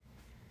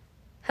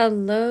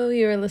Hello,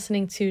 you're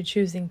listening to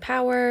Choosing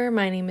Power.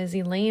 My name is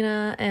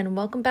Elena, and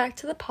welcome back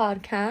to the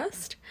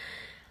podcast.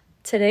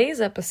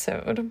 Today's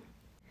episode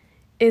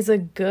is a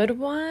good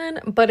one,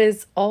 but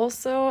it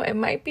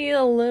might be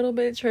a little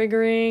bit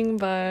triggering,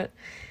 but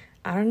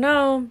I don't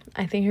know.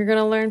 I think you're going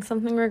to learn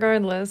something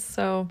regardless.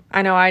 So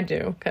I know I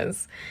do,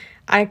 because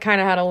I kind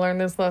of had to learn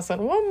this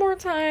lesson one more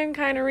time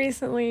kind of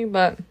recently,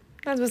 but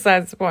that's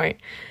besides the point.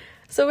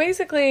 So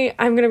basically,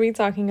 I'm going to be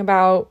talking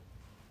about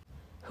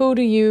who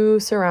do you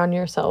surround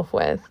yourself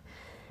with?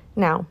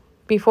 Now,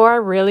 before I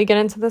really get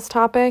into this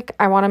topic,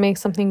 I want to make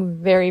something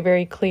very,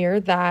 very clear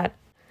that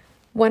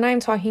when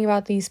I'm talking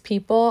about these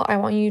people, I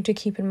want you to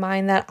keep in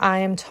mind that I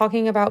am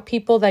talking about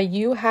people that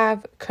you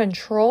have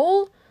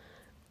control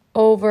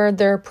over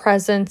their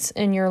presence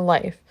in your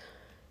life.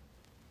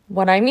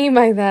 What I mean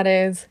by that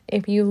is,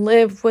 if you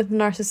live with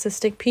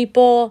narcissistic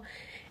people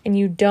and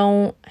you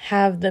don't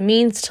have the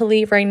means to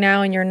leave right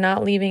now and you're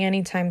not leaving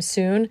anytime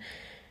soon,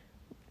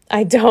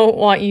 I don't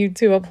want you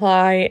to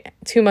apply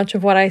too much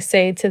of what I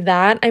say to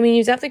that. I mean,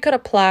 you definitely could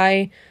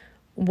apply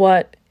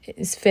what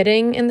is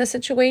fitting in the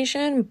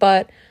situation,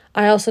 but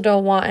I also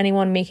don't want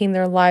anyone making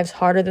their lives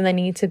harder than they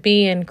need to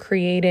be and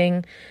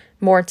creating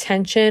more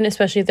tension,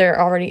 especially if there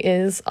already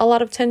is a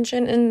lot of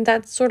tension in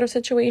that sort of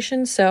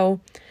situation. So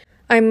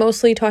I'm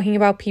mostly talking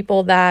about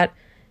people that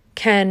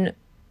can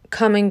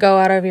come and go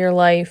out of your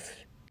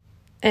life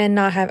and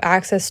not have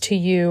access to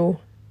you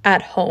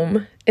at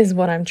home is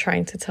what I'm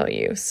trying to tell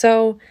you.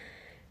 So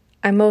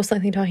I'm most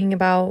likely talking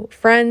about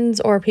friends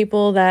or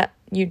people that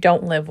you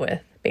don't live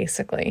with,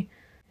 basically.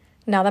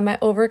 Now that my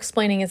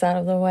over-explaining is out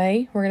of the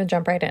way, we're going to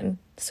jump right in.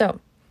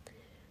 So,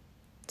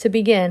 to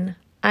begin,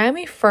 I am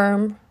a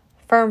firm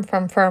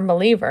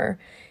believer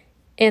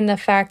in the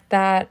fact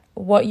that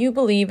what you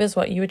believe is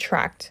what you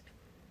attract.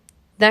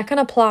 That can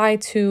apply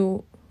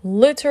to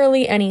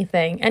literally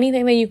anything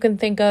that you can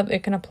think of,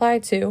 it can apply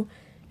to.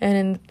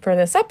 And for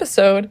this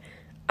episode,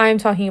 I'm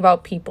talking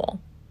about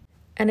people.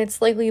 And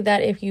it's likely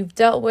that if you've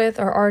dealt with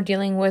or are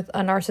dealing with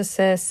a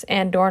narcissist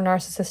and/or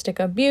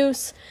narcissistic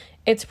abuse,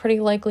 it's pretty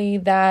likely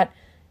that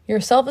your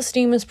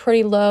self-esteem is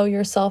pretty low,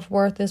 your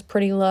self-worth is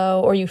pretty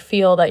low, or you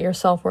feel that your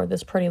self-worth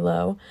is pretty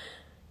low.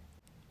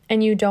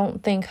 And you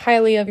don't think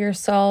highly of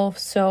yourself.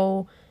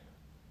 So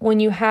when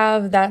you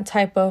have that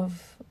type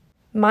of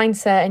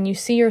mindset and you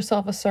see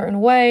yourself a certain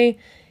way,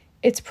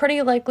 it's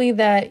pretty likely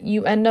that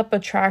you end up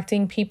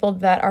attracting people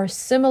that are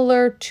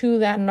similar to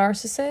that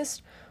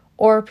narcissist,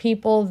 or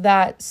people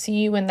that see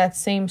you in that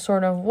same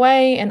sort of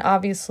way. And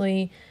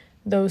obviously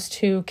those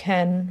two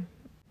can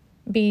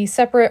be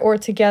separate or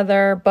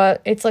together,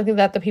 but it's likely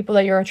that the people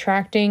that you're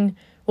attracting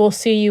will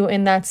see you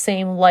in that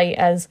same light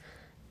as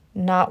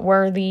not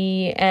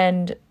worthy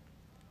and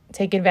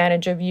take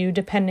advantage of you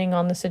depending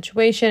on the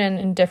situation and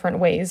in different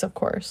ways, of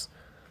course.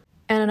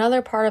 And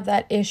another part of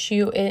that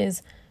issue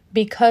is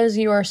because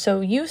you are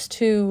so used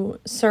to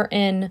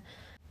certain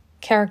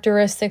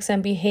characteristics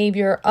and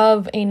behavior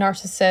of a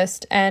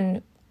narcissist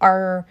and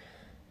are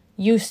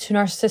used to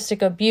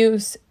narcissistic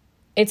abuse,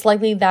 it's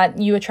likely that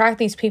you attract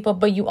these people,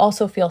 but you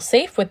also feel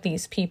safe with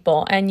these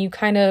people and you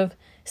kind of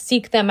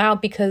seek them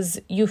out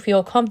because you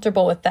feel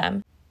comfortable with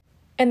them.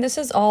 And this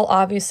is all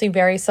obviously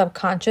very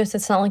subconscious.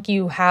 It's not like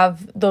you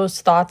have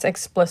those thoughts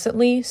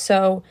explicitly.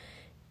 So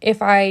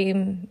if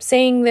I'm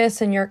saying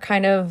this and you're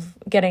kind of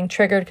getting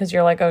triggered because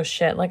you're like, oh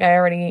shit, like I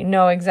already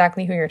know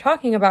exactly who you're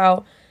talking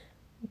about,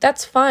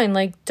 that's fine.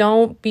 Like,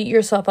 don't beat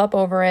yourself up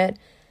over it.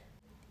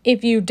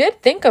 If you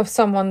did think of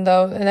someone,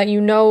 though, that you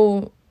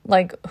know,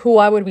 like, who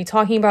I would be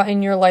talking about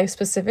in your life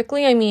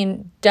specifically, I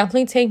mean,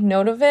 definitely take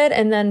note of it.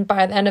 And then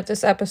by the end of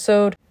this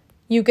episode,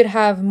 you could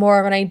have more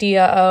of an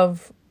idea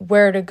of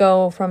where to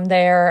go from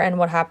there and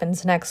what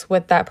happens next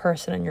with that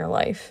person in your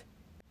life.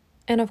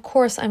 And of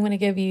course, I'm going to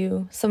give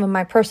you some of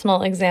my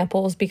personal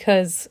examples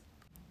because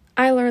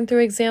I learned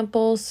through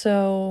examples,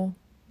 so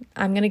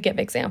I'm going to give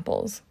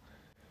examples.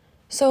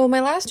 So my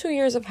last 2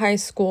 years of high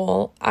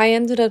school, I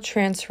ended up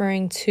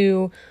transferring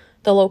to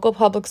the local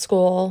public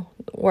school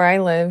where I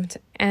lived.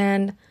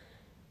 And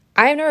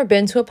I've never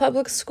been to a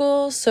public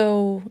school,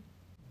 so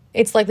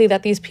it's likely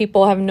that these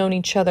people have known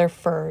each other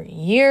for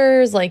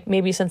years, like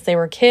maybe since they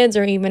were kids,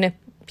 or even if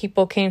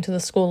people came to the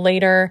school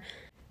later.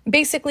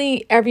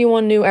 Basically,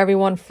 everyone knew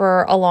everyone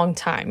for a long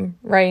time,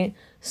 right?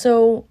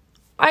 So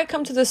I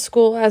come to this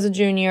school as a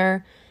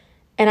junior,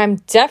 and I'm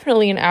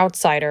definitely an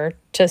outsider,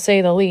 to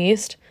say the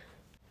least.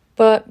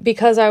 But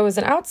because I was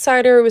an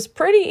outsider, it was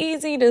pretty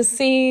easy to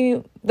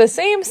see the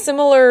same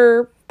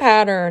similar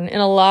pattern in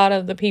a lot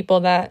of the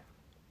people that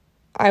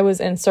I was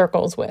in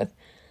circles with.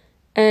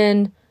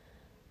 And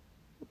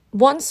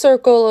one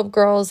circle of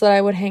girls that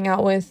I would hang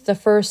out with the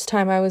first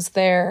time I was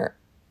there,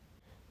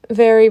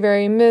 very,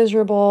 very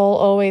miserable,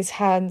 always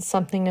had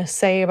something to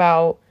say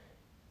about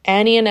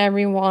any and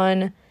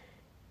everyone.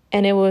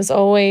 And it was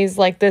always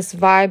like this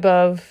vibe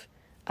of,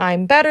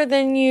 I'm better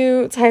than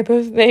you type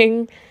of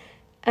thing.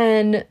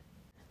 And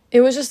it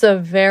was just a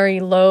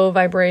very low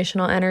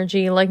vibrational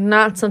energy, like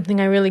not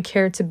something I really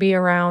cared to be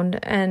around.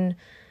 And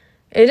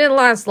it didn't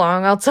last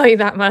long, I'll tell you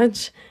that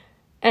much.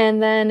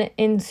 And then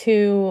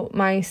into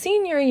my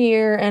senior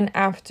year and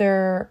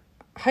after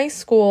high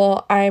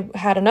school, I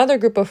had another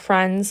group of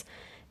friends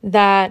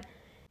that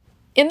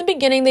in the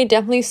beginning, they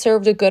definitely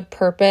served a good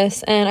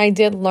purpose. And I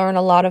did learn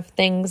a lot of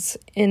things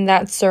in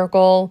that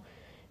circle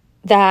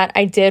that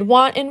I did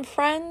want in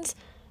friends.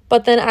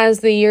 But then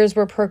as the years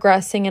were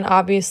progressing and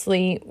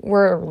obviously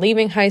we're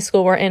leaving high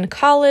school, we're in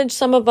college,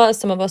 some of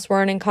us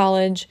weren't in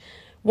college,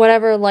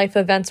 whatever life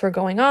events were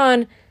going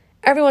on,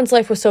 everyone's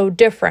life was so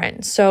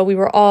different. So we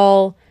were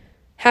all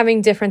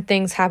having different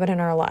things happen in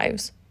our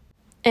lives.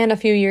 And a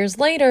few years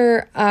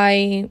later,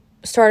 I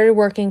started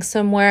working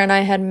somewhere and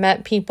I had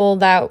met people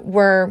that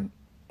were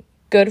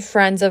good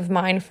friends of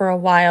mine for a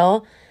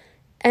while.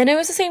 And it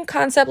was the same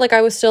concept, like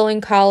I was still in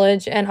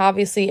college and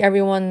obviously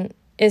everyone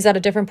is at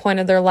a different point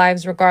of their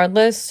lives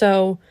regardless.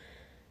 So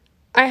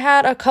I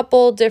had a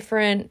couple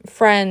different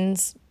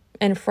friends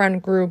and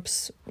friend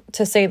groups,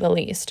 to say the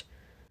least.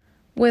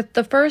 With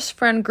the first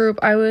friend group,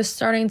 I was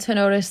starting to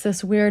notice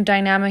this weird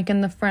dynamic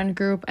in the friend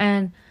group,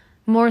 and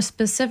more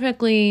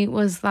specifically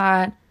was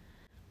that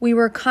we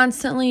were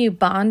constantly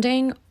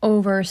bonding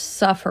over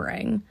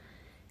suffering.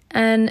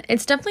 And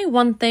it's definitely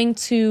one thing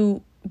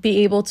to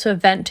be able to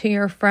vent to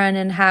your friend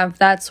and have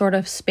that sort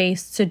of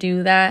space to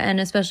do that.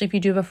 And especially if you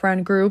do have a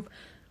friend group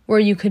where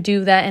you could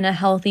do that in a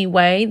healthy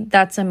way,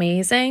 that's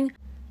amazing.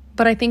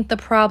 But I think the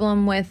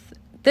problem with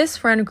this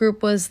friend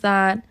group was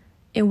that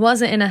it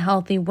wasn't in a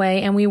healthy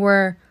way. And we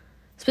were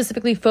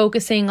specifically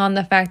focusing on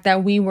the fact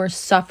that we were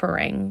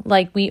suffering.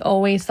 Like we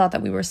always thought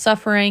that we were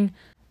suffering.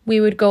 We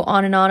would go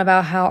on and on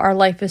about how our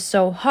life is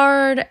so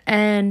hard.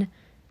 And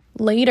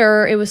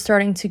later it was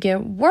starting to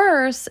get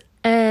worse.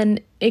 And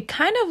it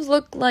kind of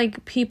looked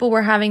like people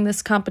were having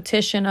this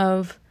competition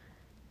of,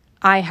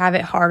 I have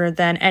it harder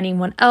than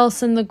anyone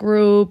else in the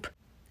group.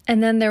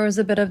 And then there was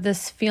a bit of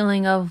this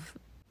feeling of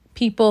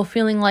people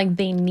feeling like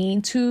they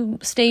need to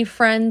stay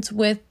friends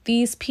with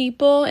these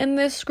people in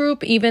this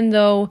group, even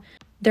though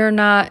they're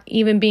not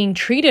even being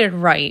treated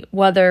right,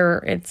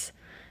 whether it's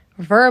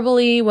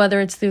verbally, whether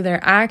it's through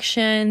their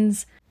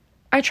actions.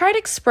 I tried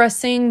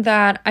expressing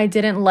that I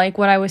didn't like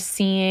what I was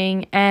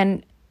seeing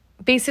and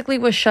basically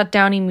was shut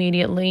down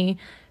immediately.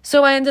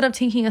 So I ended up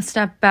taking a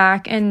step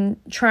back and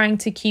trying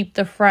to keep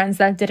the friends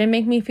that didn't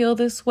make me feel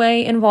this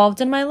way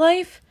involved in my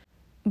life.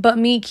 But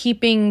me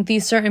keeping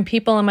these certain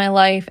people in my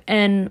life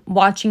and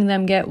watching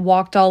them get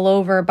walked all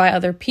over by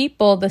other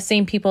people, the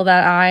same people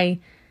that I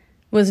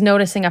was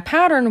noticing a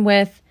pattern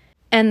with,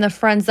 and the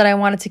friends that I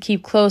wanted to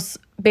keep close,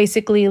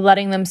 basically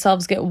letting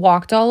themselves get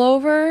walked all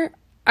over,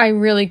 I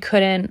really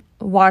couldn't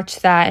watch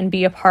that and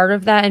be a part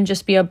of that and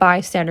just be a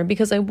bystander,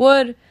 because I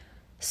would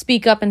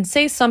speak up and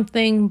say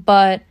something,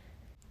 but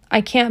I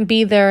can't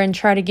be there and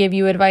try to give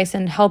you advice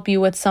and help you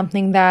with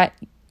something that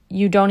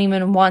you don't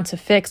even want to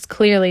fix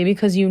clearly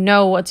because you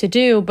know what to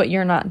do, but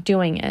you're not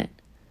doing it.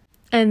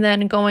 And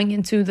then going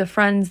into the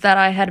friends that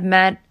I had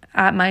met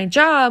at my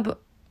job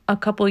a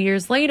couple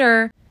years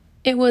later,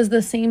 it was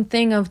the same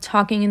thing of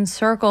talking in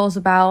circles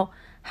about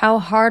how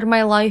hard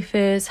my life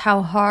is,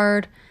 how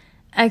hard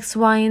X,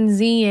 Y, and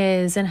Z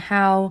is, and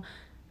how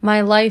my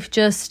life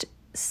just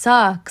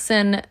sucks,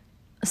 and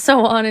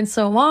so on and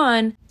so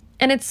on.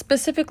 And it's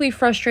specifically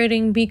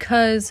frustrating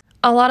because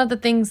a lot of the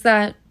things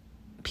that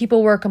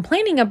people were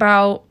complaining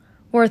about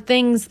were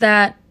things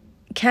that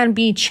can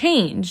be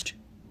changed.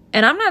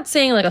 And I'm not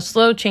saying like a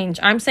slow change.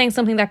 I'm saying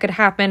something that could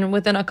happen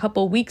within a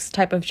couple weeks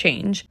type of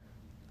change.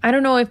 I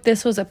don't know if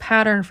this was a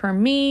pattern for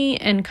me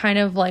and kind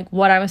of like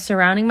what I was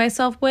surrounding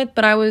myself with,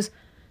 but I was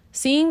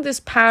seeing this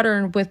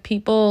pattern with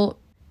people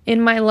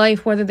in my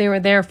life, whether they were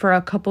there for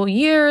a couple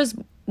years,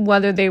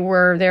 whether they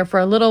were there for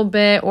a little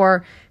bit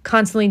or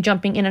constantly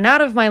jumping in and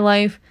out of my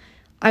life.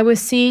 I was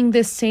seeing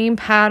this same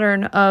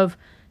pattern of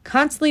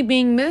constantly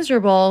being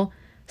miserable,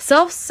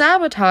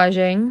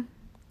 self-sabotaging,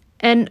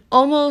 and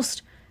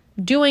almost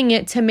doing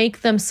it to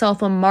make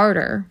themselves a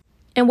martyr.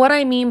 And what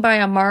I mean by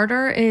a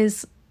martyr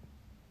is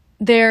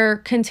they're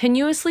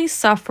continuously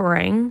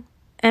suffering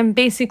and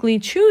basically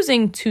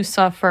choosing to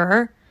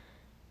suffer,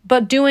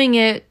 but doing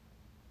it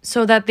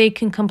so that they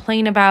can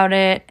complain about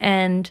it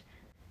and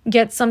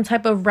get some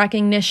type of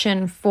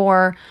recognition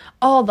for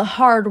all the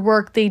hard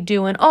work they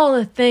do and all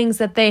the things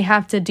that they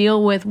have to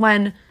deal with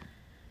when,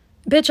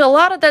 bitch, a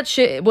lot of that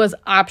shit was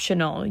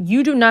optional.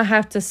 You do not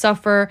have to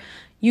suffer.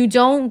 You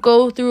don't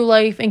go through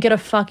life and get a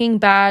fucking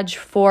badge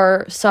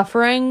for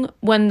suffering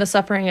when the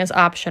suffering is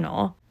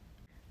optional.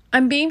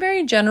 I'm being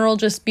very general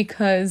just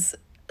because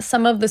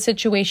some of the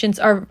situations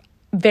are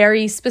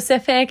very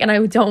specific and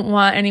I don't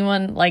want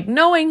anyone like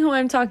knowing who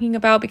I'm talking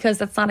about because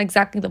that's not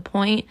exactly the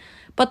point.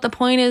 But the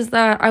point is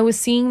that I was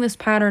seeing this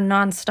pattern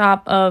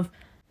nonstop of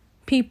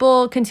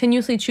people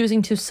continuously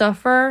choosing to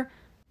suffer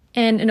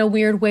and in a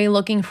weird way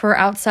looking for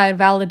outside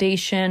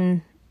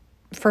validation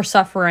for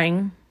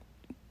suffering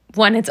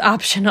when it's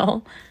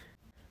optional.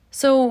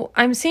 So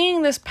I'm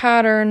seeing this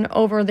pattern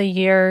over the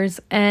years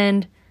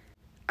and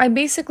I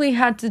basically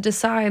had to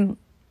decide,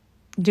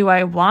 do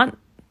I want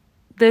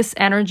this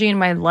energy in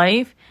my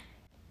life?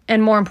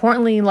 And more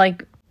importantly,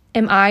 like,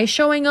 Am I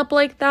showing up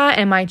like that?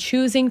 Am I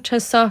choosing to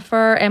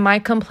suffer? Am I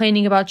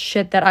complaining about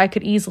shit that I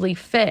could easily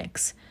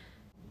fix?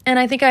 And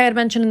I think I had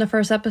mentioned in the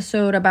first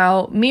episode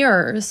about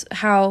mirrors,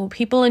 how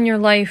people in your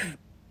life,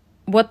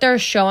 what they're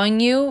showing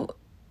you,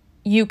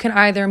 you can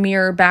either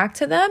mirror back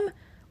to them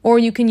or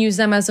you can use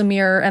them as a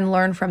mirror and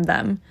learn from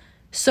them.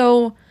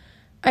 So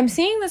I'm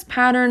seeing this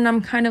pattern and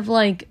I'm kind of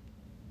like,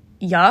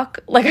 yuck.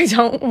 Like, I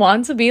don't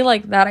want to be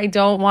like that. I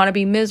don't want to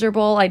be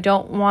miserable. I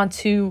don't want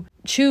to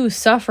choose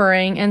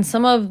suffering. And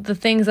some of the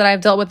things that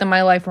I've dealt with in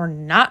my life were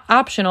not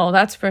optional,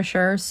 that's for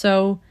sure.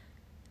 So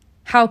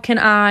how can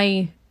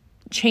I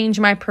change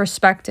my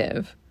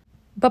perspective?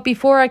 But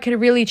before I could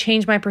really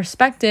change my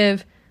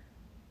perspective,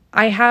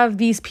 I have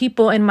these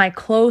people in my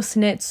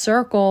close-knit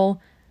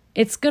circle.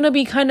 It's going to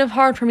be kind of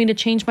hard for me to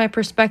change my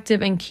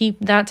perspective and keep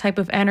that type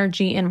of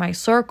energy in my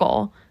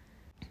circle.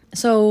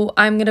 So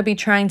I'm going to be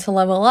trying to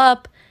level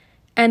up,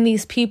 and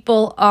these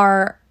people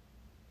are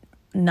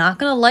not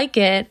going to like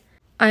it.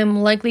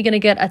 I'm likely going to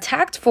get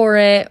attacked for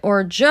it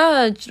or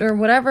judged or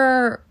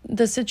whatever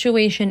the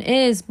situation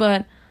is,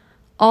 but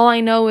all I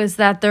know is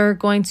that they're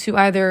going to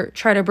either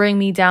try to bring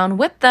me down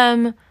with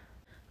them,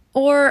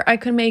 or I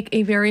could make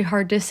a very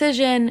hard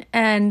decision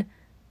and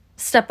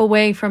step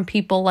away from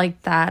people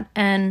like that.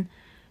 And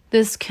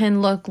this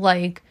can look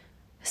like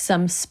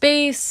some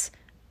space,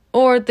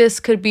 or this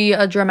could be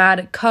a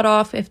dramatic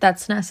cutoff if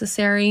that's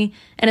necessary.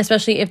 And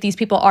especially if these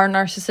people are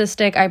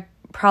narcissistic, I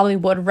probably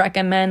would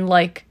recommend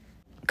like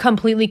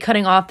completely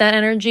cutting off that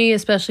energy,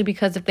 especially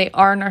because if they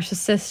are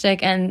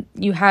narcissistic and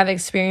you have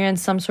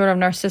experienced some sort of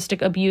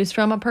narcissistic abuse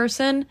from a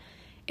person,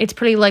 it's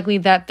pretty likely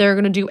that they're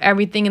going to do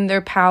everything in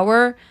their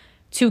power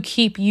to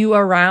keep you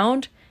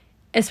around,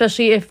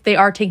 especially if they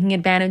are taking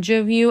advantage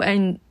of you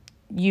and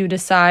you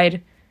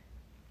decide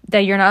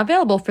that you're not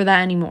available for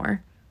that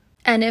anymore.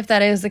 And if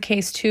that is the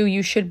case too,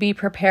 you should be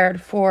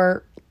prepared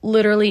for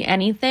literally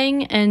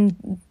anything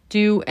and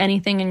do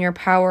anything in your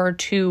power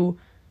to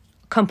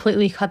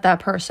completely cut that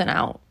person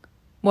out.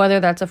 Whether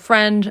that's a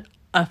friend,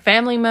 a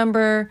family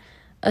member,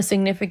 a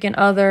significant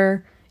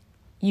other,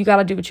 you got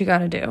to do what you got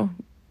to do.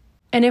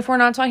 And if we're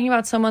not talking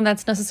about someone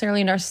that's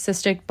necessarily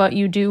narcissistic, but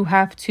you do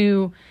have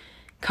to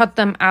cut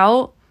them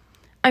out,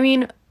 I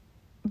mean,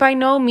 by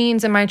no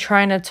means am I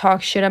trying to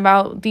talk shit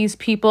about these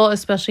people,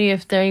 especially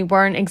if they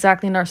weren't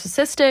exactly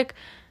narcissistic.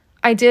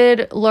 I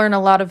did learn a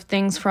lot of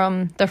things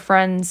from the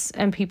friends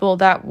and people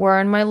that were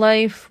in my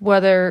life,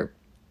 whether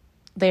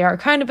they are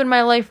kind of in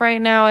my life right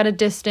now at a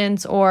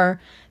distance or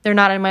they're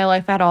not in my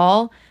life at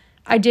all.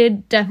 I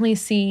did definitely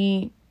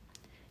see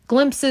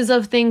glimpses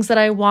of things that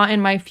I want in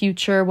my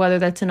future, whether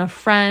that's in a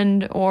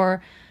friend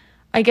or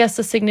I guess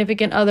a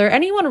significant other,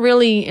 anyone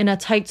really in a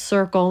tight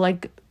circle,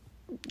 like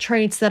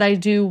traits that I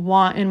do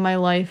want in my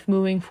life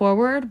moving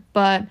forward.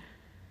 But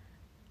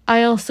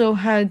I also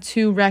had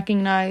to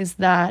recognize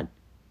that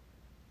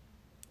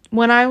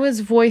when I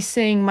was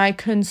voicing my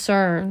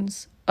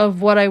concerns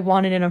of what I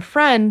wanted in a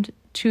friend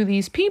to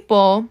these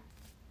people,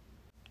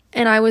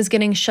 and I was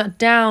getting shut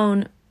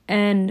down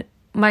and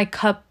my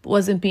cup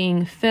wasn't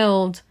being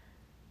filled,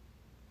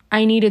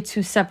 I needed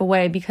to step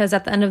away, because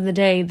at the end of the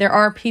day, there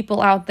are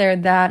people out there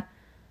that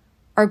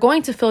are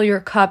going to fill your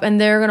cup and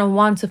they're going to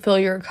want to fill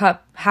your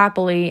cup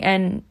happily,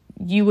 and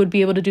you would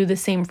be able to do the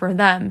same for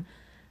them.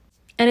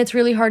 And it's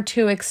really hard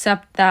to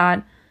accept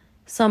that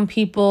some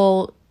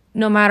people,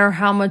 no matter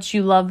how much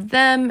you love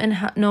them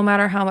and no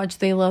matter how much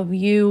they love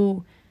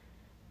you,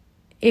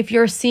 if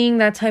you're seeing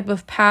that type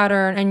of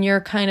pattern and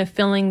you're kind of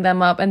filling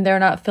them up and they're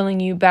not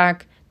filling you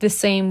back the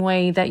same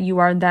way that you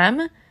are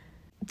them,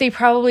 they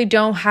probably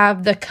don't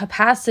have the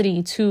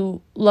capacity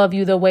to love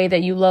you the way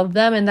that you love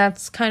them. And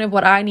that's kind of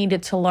what I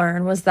needed to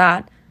learn, was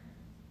that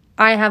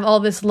I have all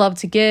this love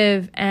to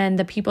give, and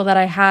the people that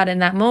I had in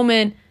that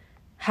moment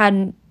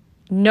had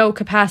no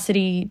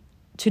capacity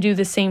to do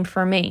the same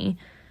for me.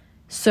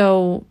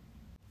 So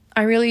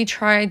I really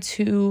try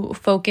to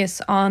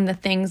focus on the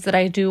things that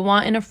I do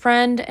want in a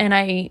friend. And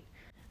I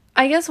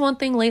guess one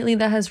thing lately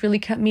that has really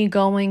kept me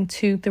going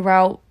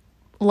throughout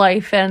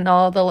life and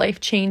all the life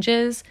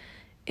changes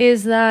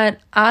is that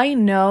I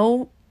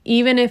know,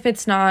 even if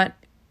it's not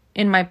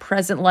in my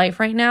present life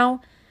right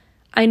now,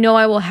 I know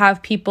I will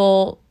have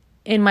people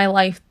in my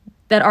life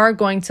that are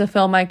going to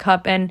fill my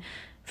cup and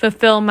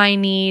fulfill my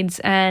needs,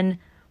 and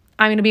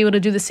I'm going to be able to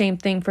do the same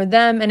thing for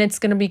them. And it's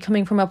going to be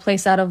coming from a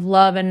place out of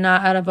love and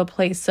not out of a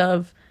place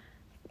of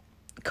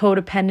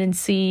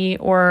codependency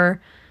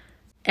or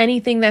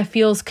anything that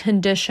feels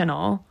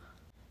conditional.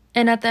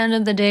 And at the end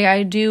of the day,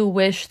 I do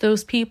wish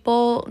those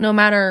people, no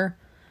matter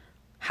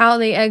how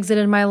they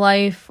exited my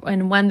life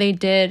and when they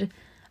did,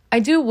 I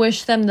do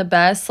wish them the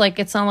best. Like,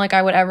 it's not like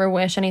I would ever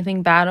wish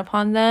anything bad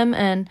upon them.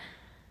 And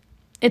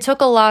it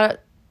took a lot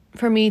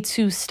for me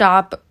to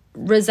stop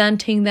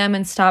resenting them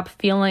and stop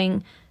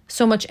feeling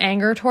so much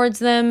anger towards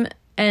them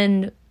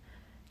and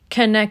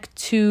connect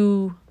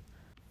to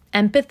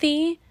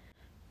empathy,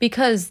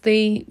 because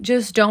they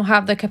just don't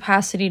have the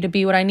capacity to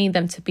be what I need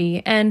them to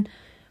be. And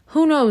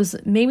who knows,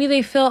 maybe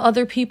they fill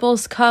other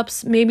people's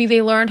cups. Maybe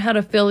they learned how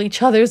to fill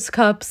each other's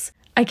cups.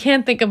 I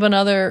can't think of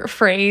another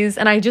phrase,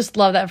 and I just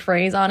love that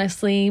phrase,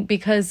 honestly,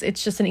 because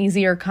it's just an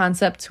easier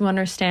concept to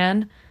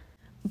understand.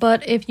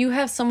 But if you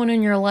have someone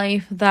in your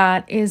life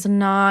that is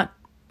not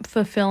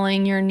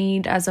fulfilling your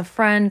need as a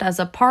friend, as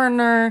a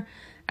partner,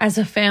 as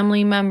a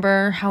family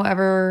member,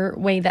 however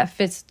way that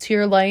fits to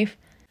your life,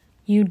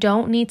 you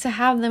don't need to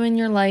have them in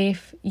your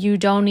life. You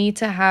don't need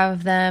to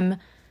have them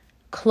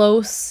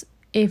close.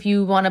 If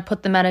you want to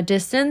put them at a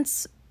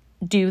distance,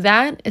 do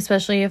that,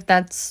 especially if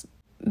that's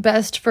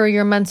best for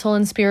your mental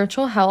and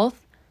spiritual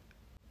health.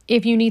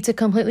 If you need to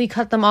completely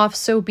cut them off,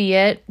 so be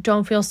it.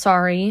 Don't feel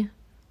sorry.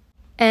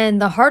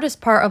 And the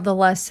hardest part of the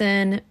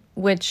lesson,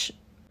 which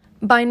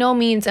by no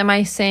means am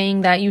I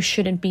saying that you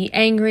shouldn't be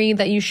angry,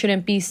 that you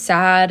shouldn't be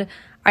sad.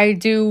 I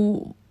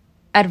do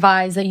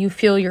advise that you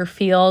feel your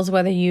feels,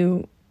 whether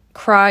you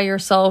cry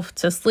yourself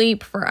to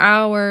sleep for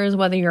hours,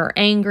 whether you're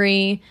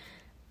angry,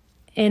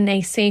 in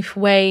a safe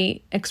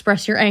way,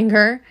 express your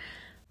anger.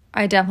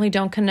 I definitely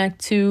don't connect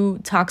to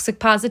toxic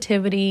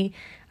positivity.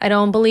 I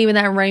don't believe in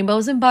that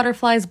rainbows and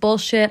butterflies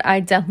bullshit. I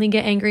definitely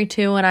get angry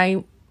too, and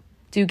I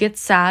do get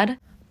sad.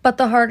 But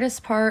the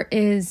hardest part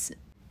is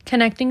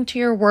connecting to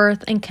your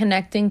worth and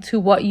connecting to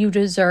what you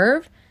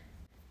deserve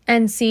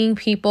and seeing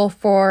people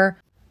for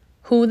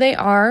who they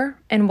are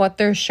and what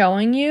they're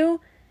showing you,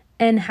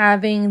 and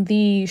having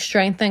the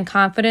strength and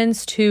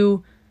confidence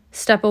to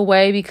step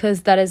away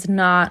because that is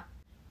not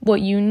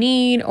what you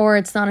need, or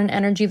it's not an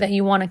energy that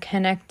you want to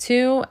connect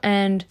to,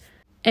 and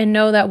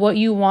know that what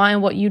you want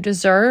and what you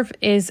deserve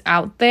is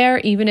out there,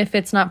 even if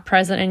it's not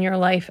present in your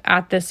life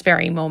at this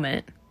very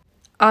moment.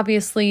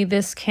 Obviously,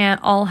 this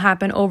can't all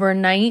happen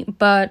overnight,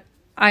 but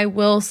I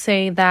will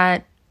say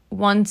that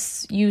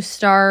once you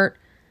start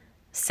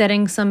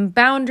setting some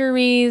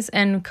boundaries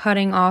and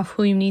cutting off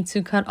who you need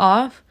to cut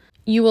off,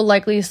 you will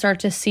likely start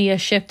to see a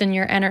shift in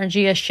your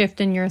energy, a shift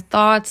in your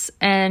thoughts,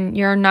 and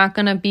you're not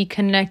going to be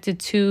connected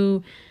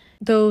to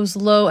those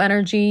low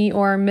energy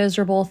or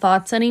miserable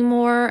thoughts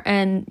anymore,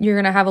 and you're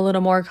going to have a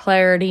little more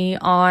clarity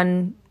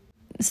on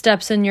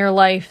steps in your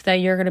life that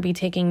you're going to be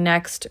taking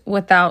next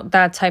without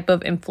that type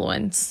of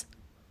influence.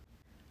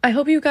 I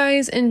hope you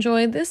guys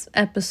enjoyed this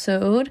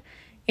episode.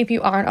 If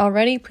you aren't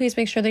already, please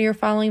make sure that you're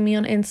following me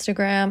on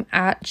Instagram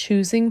at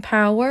Choosing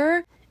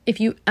Power. If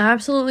you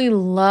absolutely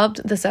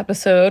loved this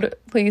episode,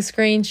 please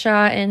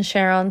screenshot and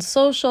share on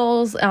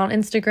socials, on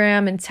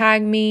Instagram, and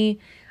tag me.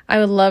 I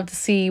would love to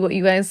see what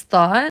you guys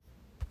thought.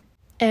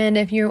 And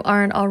if you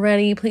aren't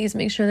already, please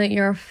make sure that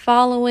you're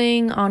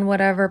following on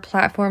whatever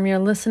platform you're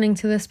listening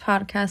to this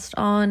podcast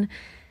on.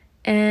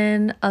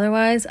 And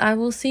otherwise, I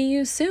will see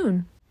you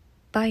soon.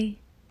 Bye.